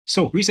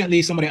So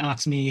recently somebody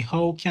asked me,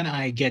 how can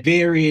I get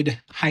varied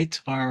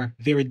height or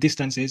varied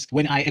distances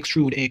when I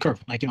extrude a curve,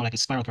 like, like a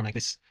spiral curve like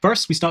this?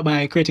 First, we start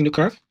by creating the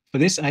curve. For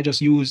this, I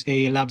just use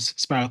a Labs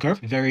spiral curve,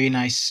 very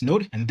nice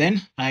node. And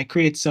then I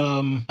create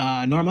some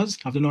normals,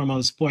 have the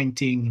normals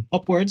pointing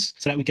upwards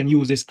so that we can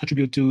use this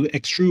attribute to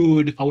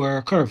extrude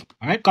our curve.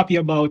 All right, copy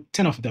about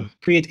 10 of them.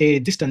 Create a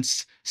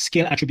distance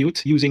scale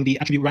attribute using the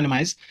attribute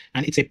randomize,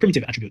 and it's a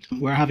primitive attribute.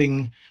 We're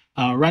having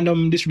a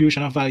random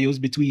distribution of values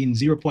between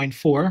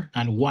 0.4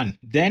 and 1.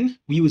 Then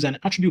we use an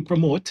attribute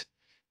promote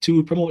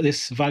to promote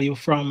this value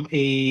from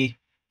a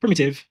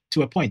primitive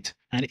to a point,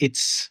 and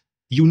it's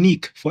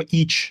unique for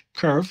each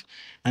curve.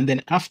 And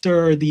then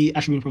after the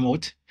attribute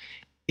promote,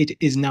 it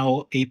is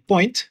now a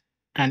point,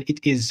 and it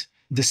is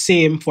the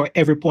same for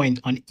every point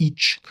on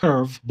each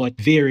curve, but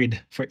varied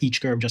for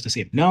each curve just the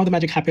same. Now the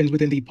magic happens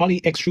within the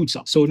poly extrude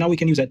sub. So now we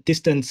can use a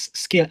distance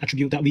scale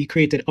attribute that we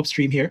created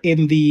upstream here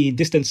in the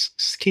distance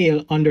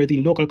scale under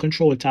the local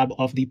control tab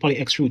of the poly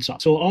extrude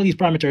sub. So all these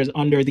parameters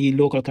under the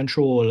local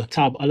control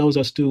tab allows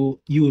us to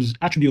use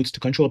attributes to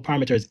control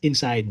parameters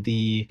inside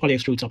the poly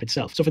extrude sub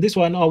itself. So for this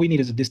one, all we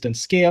need is a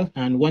distance scale.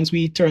 And once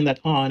we turn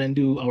that on and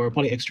do our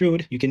poly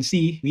extrude, you can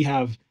see we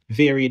have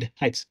varied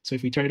heights. So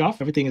if we turn it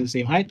off, everything is the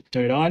same height.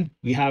 Turn it on,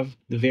 we have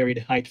the varied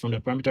height from the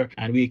parameter,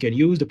 and we can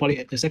use the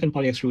second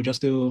poly extrude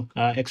just to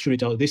extrude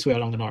it out this way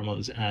along the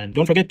normals. And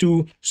don't forget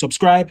to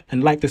subscribe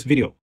and like this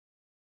video.